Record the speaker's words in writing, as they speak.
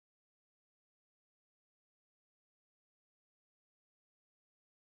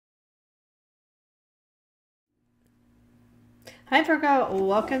Hi Virgo,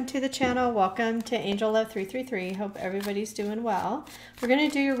 welcome to the channel. Welcome to Angel Love 333. Hope everybody's doing well. We're going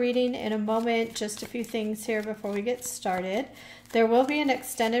to do your reading in a moment. Just a few things here before we get started. There will be an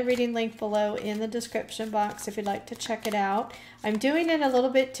extended reading link below in the description box if you'd like to check it out. I'm doing it a little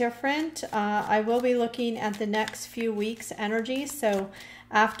bit different. I will be looking at the next few weeks' energy. So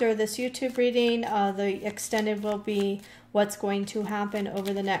after this YouTube reading, the extended will be what's going to happen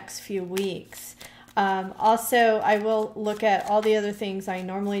over the next few weeks. Also, I will look at all the other things I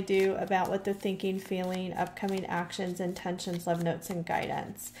normally do about what they're thinking, feeling, upcoming actions, intentions, love notes, and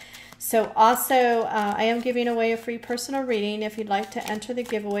guidance. So also, I am giving away a free personal reading. If you'd like to enter the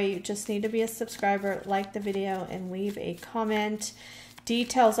giveaway, you just need to be a subscriber, like the video, and leave a comment.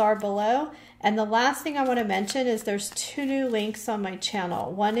 Details are below. And the last thing I want to mention is there's two new links on my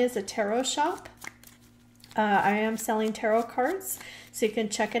channel. One is a tarot shop. I am selling tarot cards, so you can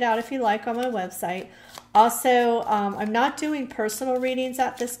check it out if you like on my website. Also, I'm not doing personal readings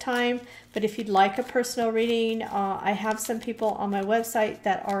at this time, but if you'd like a personal reading, I have some people on my website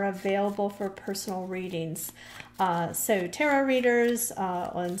that are available for personal readings. So tarot readers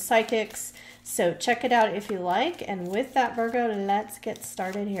and psychics. So check it out if you like. And with that, Virgo, let's get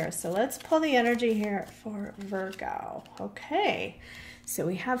started here. So let's pull the energy here for Virgo. Okay. So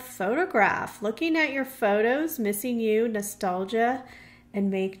we have photograph, looking at your photos, missing you, nostalgia,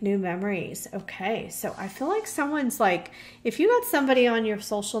 and make new memories. Okay, so I feel like someone's like, if you got somebody on your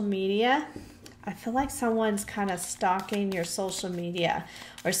social media, I feel like someone's kind of stalking your social media,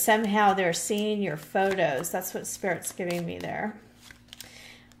 or somehow they're seeing your photos. That's what Spirit's giving me there.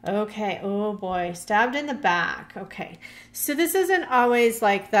 Okay, oh boy, stabbed in the back. Okay, so this isn't always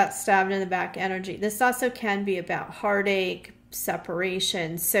like that stabbed in the back energy. This also can be about heartache,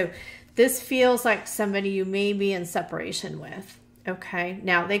 separation. So this feels like somebody you may be in separation with. Okay,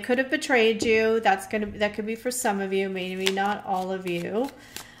 now they could have betrayed you. That could be for some of you, maybe not all of you.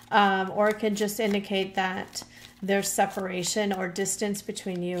 Or it can just indicate that there's separation or distance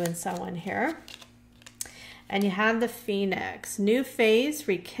between you and someone here. And you have the Phoenix, new phase,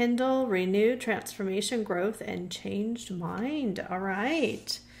 rekindle, renew, transformation, growth, and changed mind. All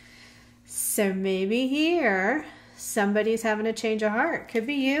right. So maybe here somebody's having a change of heart. Could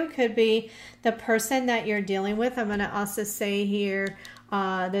be you, could be the person that you're dealing with. I'm going to also say here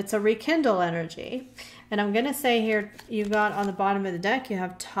that's a rekindle energy. And I'm going to say here, you've got on the bottom of the deck, you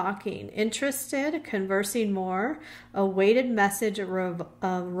have talking, interested, conversing more, awaited message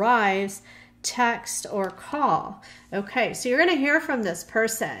arrives, text or call. Okay, so you're going to hear from this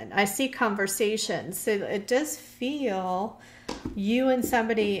person. I see conversations. So it does feel you and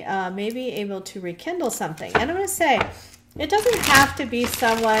somebody may be able to rekindle something. And I'm going to say, it doesn't have to be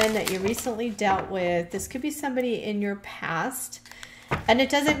someone that you recently dealt with. This could be somebody in your past. And it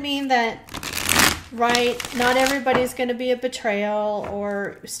doesn't mean that, right, not everybody's going to be a betrayal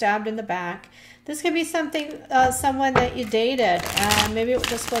or stabbed in the back. This could be something, someone that you dated, and maybe it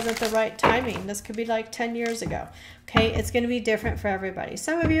just wasn't the right timing. This could be like 10 years ago. Okay, it's going to be different for everybody.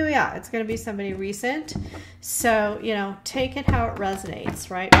 Some of you, yeah, it's going to be somebody recent. So, you know, take it how it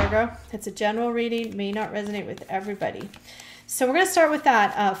resonates, right, Virgo? It's a general reading, may not resonate with everybody. So we're going to start with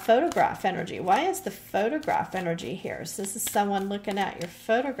that photograph energy. Why is the photograph energy here? So this is someone looking at your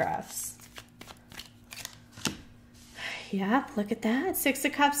photographs. Yeah, look at that. Six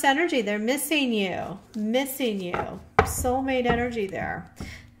of Cups energy. They're missing you. Missing you. Soulmate energy there.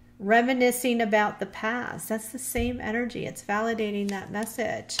 Reminiscing about the past. That's the same energy. It's validating that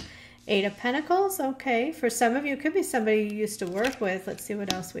message. Eight of Pentacles. Okay. For some of you, it could be somebody you used to work with. Let's see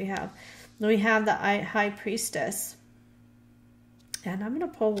what else we have. We have the High Priestess. And I'm going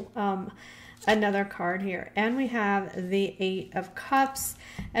to pull another card here. And we have the Eight of Cups.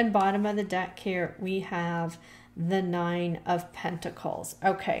 And bottom of the deck here, we have the Nine of Pentacles.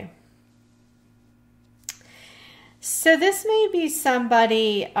 Okay. So this may be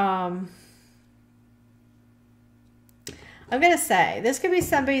somebody, I'm going to say, this could be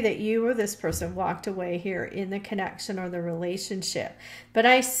somebody that you or this person walked away here in the connection or the relationship. But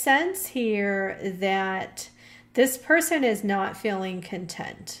I sense here that this person is not feeling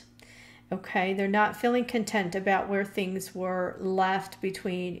content. Okay, they're not feeling content about where things were left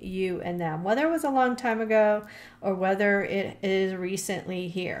between you and them, whether it was a long time ago or whether it is recently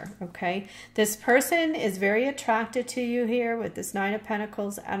here. Okay, this person is very attracted to you here with this Nine of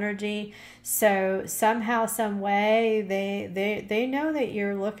Pentacles energy. So somehow, some way, they know that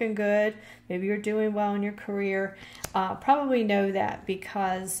you're looking good. Maybe you're doing well in your career. Probably know that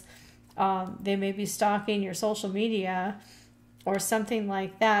because they may be stalking your social media or something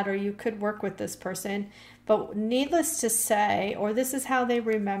like that, or you could work with this person. But needless to say, or this is how they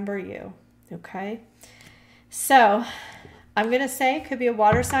remember you, okay? So I'm going to say it could be a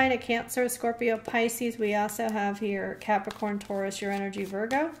water sign, a Cancer, Scorpio, Pisces. We also have here Capricorn, Taurus, your energy,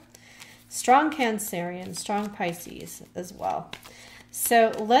 Virgo. Strong Cancerian, strong Pisces as well.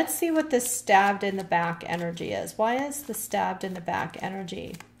 So let's see what this stabbed in the back energy is. Why is the stabbed in the back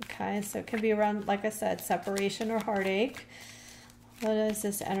energy? Okay, so it could be around, like I said, separation or heartache. What is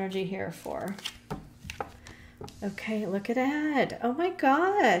this energy here for? Okay, look at that. Oh my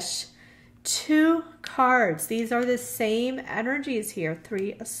gosh. 2 cards. These are the same energies here.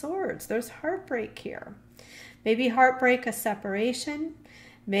 3 of Swords. There's heartbreak here. Maybe heartbreak, a separation.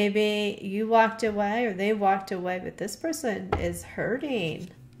 Maybe you walked away or they walked away, but this person is hurting.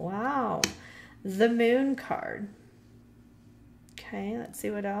 Wow. The Moon card. Okay, let's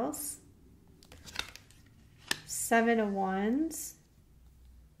see what else. 7 of Wands.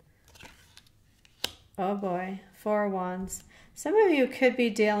 Oh boy, 4 of Wands. Some of you could be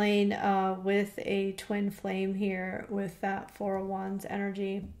dealing with a twin flame here with that 4 of Wands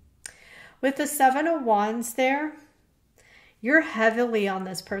energy. With the 7 of Wands there, you're heavily on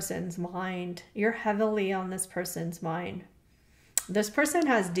this person's mind. You're heavily on this person's mind. This person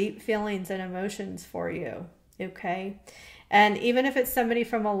has deep feelings and emotions for you, okay? And even if it's somebody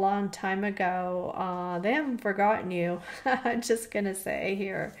from a long time ago, they haven't forgotten you. I'm just going to say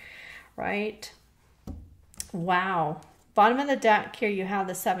here, right? Wow. Bottom of the deck here, you have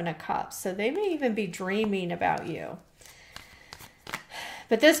the 7 of Cups. So they may even be dreaming about you.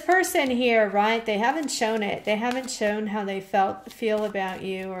 But this person here, right, they haven't shown it. They haven't shown how they feel about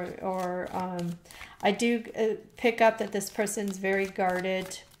you. Or I do pick up that this person's very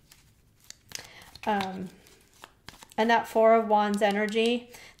guarded. And that 4 of Wands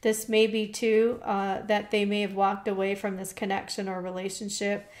energy, this may be too, that they may have walked away from this connection or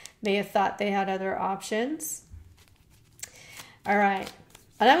relationship, may have thought they had other options. All right.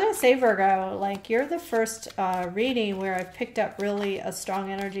 And I'm going to say, Virgo, like you're the first reading where I've picked up really a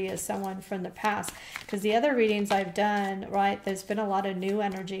strong energy as someone from the past. Because the other readings I've done, right, there's been a lot of new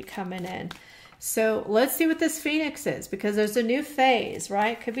energy coming in. So let's see what this Phoenix is, because there's a new phase,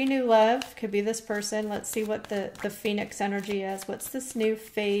 right? Could be new love, could be this person. Let's see what the Phoenix energy is. What's this new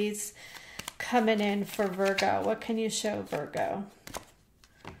phase coming in for Virgo? What can you show, Virgo?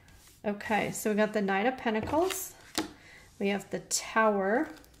 Okay, so we got the Knight of Pentacles. We have the Tower.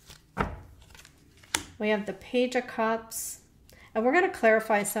 We have the Page of Cups. And we're going to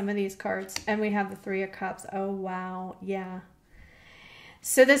clarify some of these cards. And we have the 3 of Cups. Oh, wow. Yeah.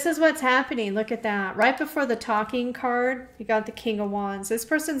 So this is what's happening. Look at that. Right before the Talking card, you got the King of Wands. This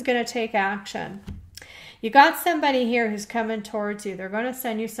person's going to take action. You got somebody here who's coming towards you. They're going to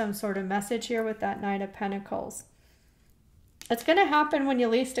send you some sort of message here with that Knight of Pentacles. It's going to happen when you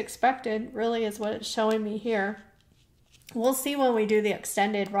least expect it, really, is what it's showing me here. We'll see when we do the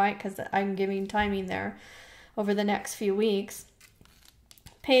extended, right? Because I'm giving timing there over the next few weeks.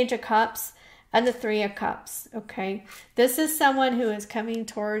 Page of Cups and the 3 of Cups, okay? This is someone who is coming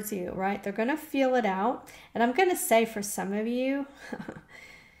towards you, right? They're going to feel it out. And I'm going to say for some of you,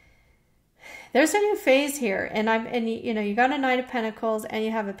 there's a new phase here. And you know, you got a Knight of Pentacles and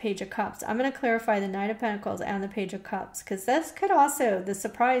you have a Page of Cups. I'm going to clarify the Knight of Pentacles and the Page of Cups, because this could also, the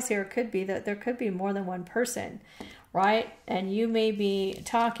surprise here could be that there could be more than one person, right? And you may be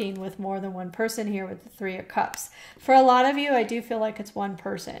talking with more than one person here with the 3 of Cups. For a lot of you, I do feel like it's one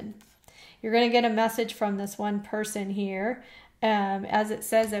person. You're going to get a message from this one person here, as it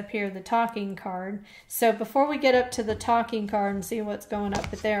says up here, the Talking card. So before we get up to the Talking card and see what's going up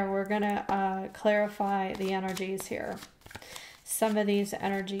there, we're going to clarify the energies here. Some of these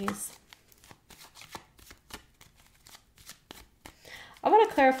energies. I want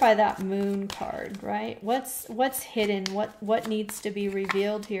to clarify that Moon card, right? What's hidden? What needs to be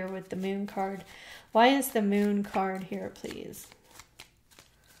revealed here with the Moon card? Why is the Moon card here, please?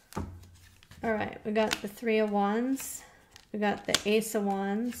 All right, we got the 3 of Wands. We got the Ace of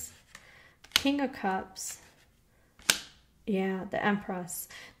Wands. King of Cups. Yeah, the Empress.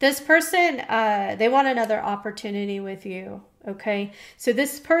 This person, they want another opportunity with you. Okay, so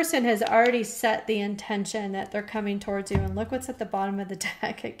this person has already set the intention that they're coming towards you. And look what's at the bottom of the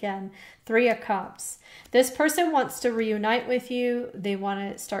deck again. 3 of Cups. This person wants to reunite with you. They want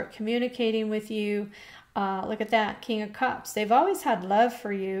to start communicating with you. Look at that, King of Cups. They've always had love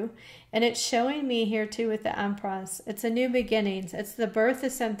for you. And it's showing me here too with the Empress. It's a new beginnings. It's the birth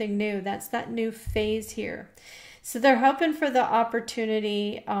of something new. That's that new phase here. So they're hoping for the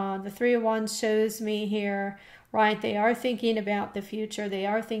opportunity. The 3 of Wands shows me here, right? They are thinking about the future. They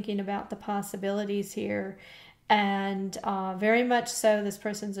are thinking about the possibilities here. And very much so, this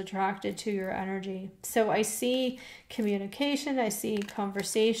person's attracted to your energy. So I see communication, I see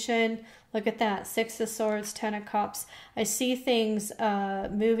conversation. Look at that, 6 of Swords, 10 of Cups. I see things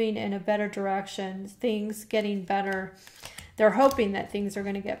moving in a better direction, things getting better. They're hoping that things are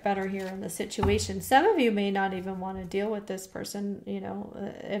going to get better here in the situation. Some of you may not even want to deal with this person. You know,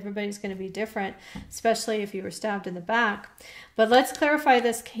 everybody's going to be different, especially if you were stabbed in the back. But let's clarify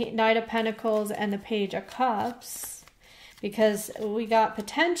this Knight of Pentacles and the Page of Cups, because we got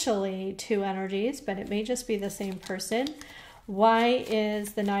potentially 2 energies, but it may just be the same person. Why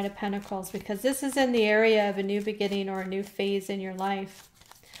is the Knight of Pentacles? Because this is in the area of a new beginning or a new phase in your life.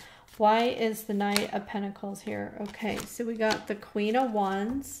 Why is the Knight of Pentacles here? Okay, so we got the Queen of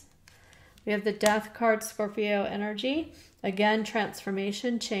Wands. We have the Death card, Scorpio energy. Again,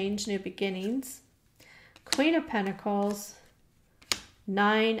 transformation, change, new beginnings. Queen of Pentacles,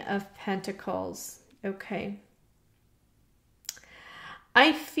 9 of Pentacles. Okay.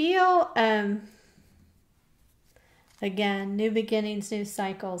 I feel, again, new beginnings, new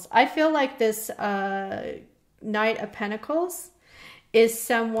cycles. I feel like this Knight of Pentacles is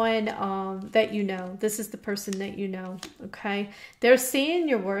someone that you know. This is the person that you know, okay? They're seeing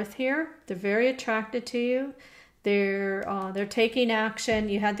your worth here. They're very attracted to you. They're taking action.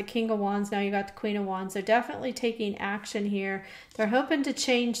 You had the King of Wands, now you got the Queen of Wands. They're definitely taking action here. They're hoping to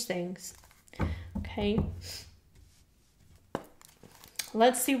change things, okay?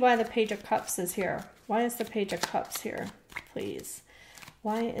 Let's see why the Page of Cups is here. Why is the Page of Cups here, please?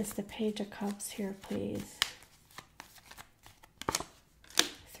 Why is the Page of Cups here, please?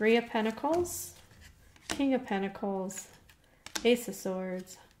 3 of Pentacles, King of Pentacles, Ace of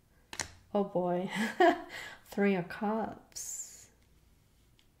Swords. Oh boy, 3 of Cups.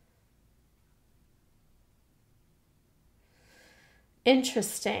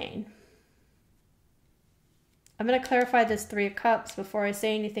 Interesting. I'm going to clarify this 3 of Cups before I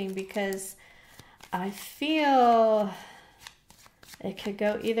say anything, because I feel it could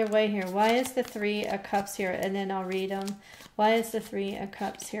go either way here. Why is the 3 of Cups here? And then I'll read them. Why is the 3 of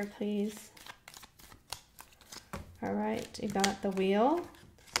Cups here, please? All right, you got the Wheel,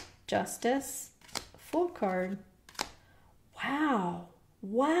 Justice, Fool card. Wow.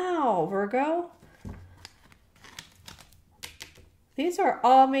 Wow, Virgo. These are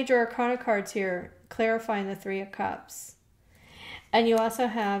all major arcana cards here, clarifying the 3 of Cups. And you also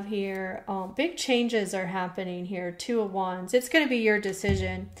have here, big changes are happening here. 2 of Wands. It's going to be your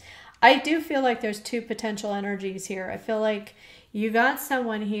decision. I do feel like there's 2 potential energies here. I feel like you got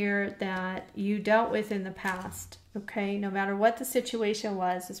someone here that you dealt with in the past, okay? No matter what the situation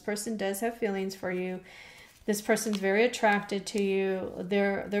was, this person does have feelings for you. This person's very attracted to you.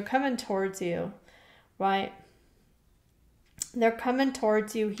 They're coming towards you, right? They're coming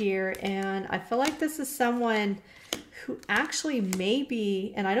towards you here, and I feel like this is someone who actually may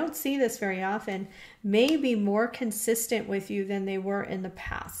be, and I don't see this very often, may be more consistent with you than they were in the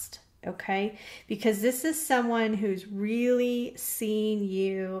past, okay? Because this is someone who's really seeing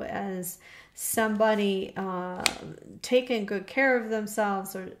you as somebody taking good care of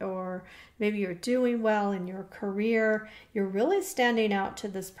themselves, or maybe you're doing well in your career. You're really standing out to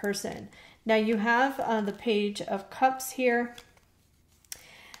this person. Now you have the Page of Cups here.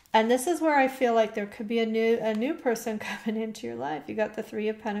 And this is where I feel like there could be a new person coming into your life. You got the 3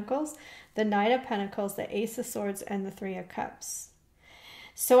 of Pentacles, the Knight of Pentacles, the Ace of Swords, and the 3 of Cups.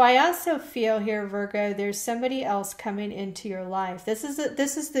 So I also feel here, Virgo, there's somebody else coming into your life. This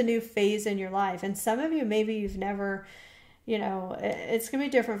is the new phase in your life. And some of you, maybe you've never, you know, it's going to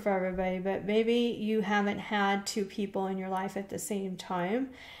be different for everybody, but maybe you haven't had 2 people in your life at the same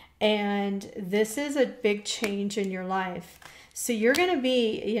time. And this is a big change in your life. So you're going to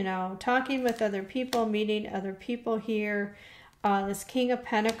be, you know, talking with other people, meeting other people here. This King of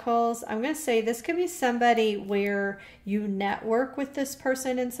Pentacles, I'm going to say this could be somebody where you network with this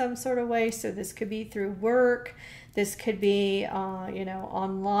person in some sort of way. So this could be through work. This could be, you know,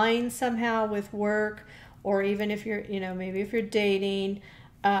 online somehow with work, or even if you're, you know, maybe if you're dating,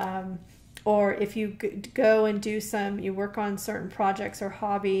 or if you go and do you work on certain projects or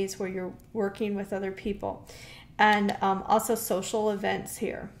hobbies where you're working with other people. And also social events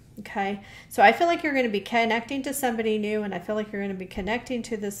here, okay? So I feel like you're going to be connecting to somebody new, and I feel like you're going to be connecting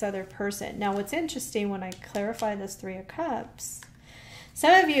to this other person. Now, what's interesting when I clarify this 3 of Cups,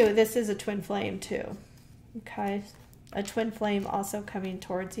 some of you, this is a twin flame too, okay? A twin flame also coming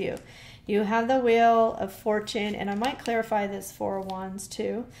towards you. You have the Wheel of Fortune, and I might clarify this 4 of Wands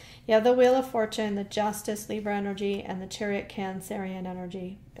too. You have the Wheel of Fortune, the Justice, Libra energy, and the Chariot, Cancerian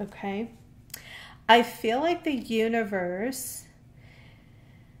energy, okay? I feel like the universe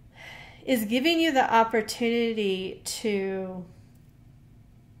is giving you the opportunity to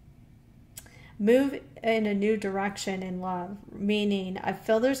move in a new direction in love. Meaning, I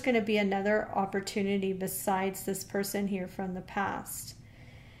feel there's going to be another opportunity besides this person here from the past.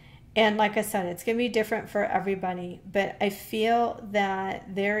 And like I said, it's going to be different for everybody. But I feel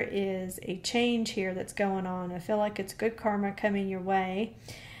that there is a change here that's going on. I feel like it's good karma coming your way.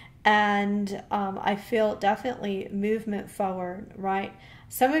 And I feel definitely movement forward, right?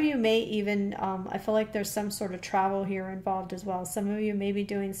 Some of you may even, I feel like there's some sort of travel here involved as well. Some of you may be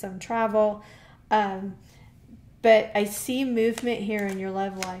doing some travel. But I see movement here in your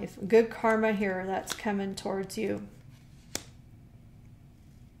love life. Good karma here that's coming towards you.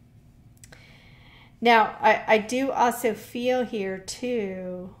 Now, I do also feel here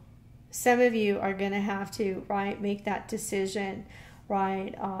too, some of you are going to have to, right, make that decision,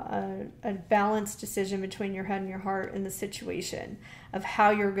 right, a balanced decision between your head and your heart in the situation of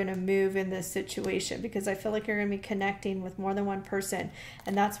how you're going to move in this situation, because I feel like you're going to be connecting with more than one person,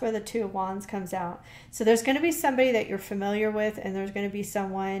 and that's where the Two of Wands comes out. So there's going to be somebody that you're familiar with, and there's going to be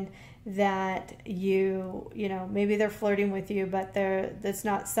someone that you know, maybe they're flirting with you, but that's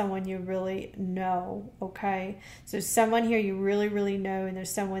not someone you really know, okay? So someone here you really, really know, and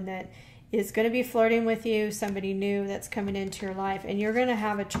there's someone that is going to be flirting with you, somebody new that's coming into your life, and you're going to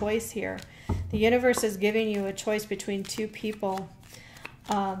have a choice here. The universe is giving you a choice between two people.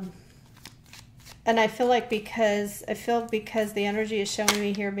 And I feel like because the energy is showing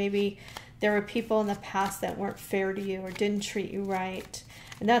me here, maybe there were people in the past that weren't fair to you or didn't treat you right.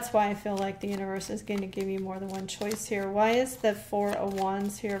 And that's why I feel like the universe is going to give you more than one choice here. Why is the Four of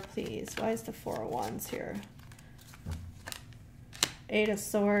Wands here, please? Why is the Four of Wands here? Eight of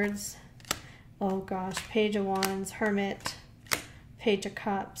Swords. Oh gosh. Page of Wands. Hermit. Page of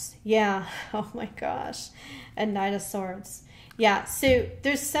Cups. Yeah. Oh my gosh. And Knight of Swords. Yeah. So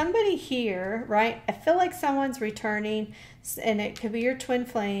there's somebody here, right? I feel like someone's returning, and it could be your twin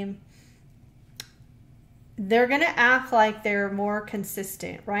flame. They're going to act like they're more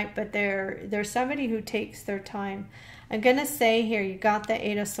consistent, right? But they're somebody who takes their time. I'm going to say here, you got the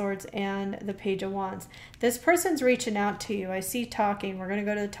Eight of Swords and the Page of Wands. This person's reaching out to you. I see talking. We're going to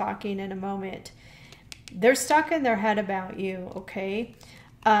go to the talking in a moment. They're stuck in their head about you, okay?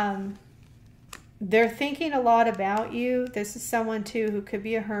 They're thinking a lot about you. This is someone, too, who could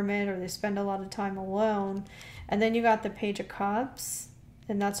be a hermit, or they spend a lot of time alone. And then you got the Page of Cups.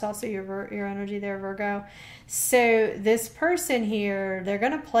 And that's also your energy there, Virgo. So this person here, they're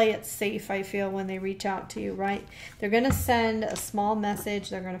going to play it safe, I feel, when they reach out to you, right? They're going to send a small message.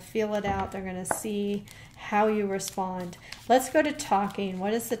 They're going to feel it out. They're going to see how you respond. Let's go to talking.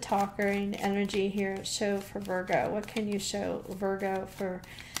 What is the talking energy here show for Virgo? What can you show Virgo for?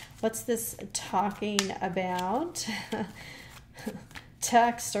 What's this talking about?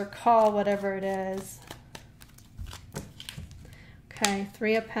 Text or call, whatever it is. Okay,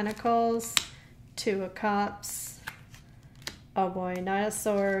 Three of Pentacles, Two of Cups. Oh boy, Knight of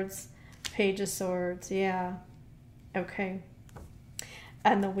Swords, Page of Swords. Yeah. Okay.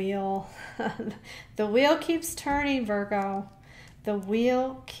 And the wheel. The wheel keeps turning, Virgo. The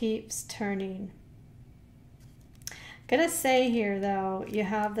wheel keeps turning. Gonna say here, though, you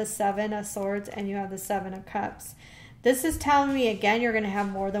have the Seven of Swords and you have the Seven of Cups. This is telling me, again, you're going to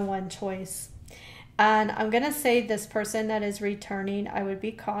have more than one choice. And I'm going to say this person that is returning, I would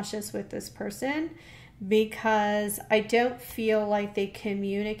be cautious with this person, because I don't feel like they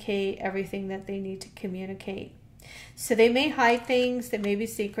communicate everything that they need to communicate. So they may hide things that may be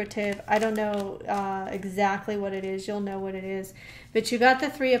secretive. I don't know exactly what it is. You'll know what it is. But you got the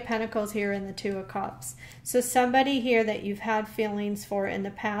Three of Pentacles here and the Two of Cups. So somebody here that you've had feelings for in the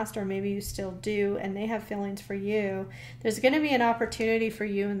past, or maybe you still do, and they have feelings for you, there's going to be an opportunity for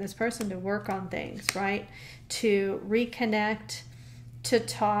you and this person to work on things, right? To reconnect, to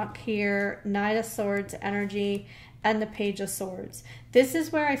talk here. Knight of Swords energy and the Page of Swords. This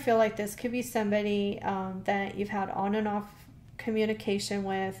is where I feel like this could be somebody that you've had on and off communication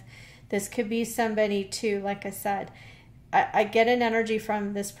with. This could be somebody too, like I said, I get an energy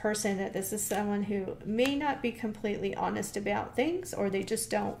from this person that this is someone who may not be completely honest about things, or they just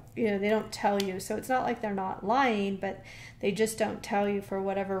don't, they don't tell you. So it's not like they're not lying, but they just don't tell you for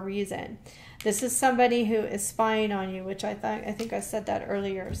whatever reason. This is somebody who is spying on you, which I think I said that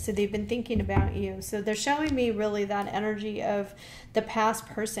earlier. So they've been thinking about you. So they're showing me really that energy of the past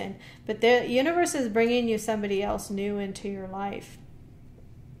person. But the universe is bringing you somebody else new into your life.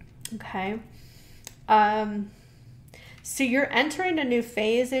 Okay. So you're entering a new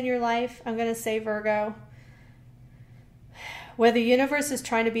phase in your life, I'm going to say, Virgo. where the universe is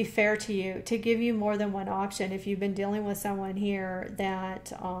trying to be fair to you, to give you more than one option. If you've been dealing with someone here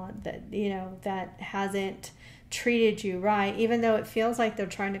that that hasn't treated you right, even though it feels like they're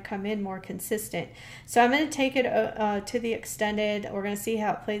trying to come in more consistent. So I'm going to take it to the extended. We're going to see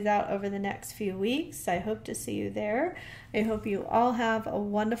how it plays out over the next few weeks. I hope to see you there. I hope you all have a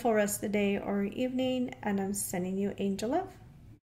wonderful rest of the day or evening, and I'm sending you angel love.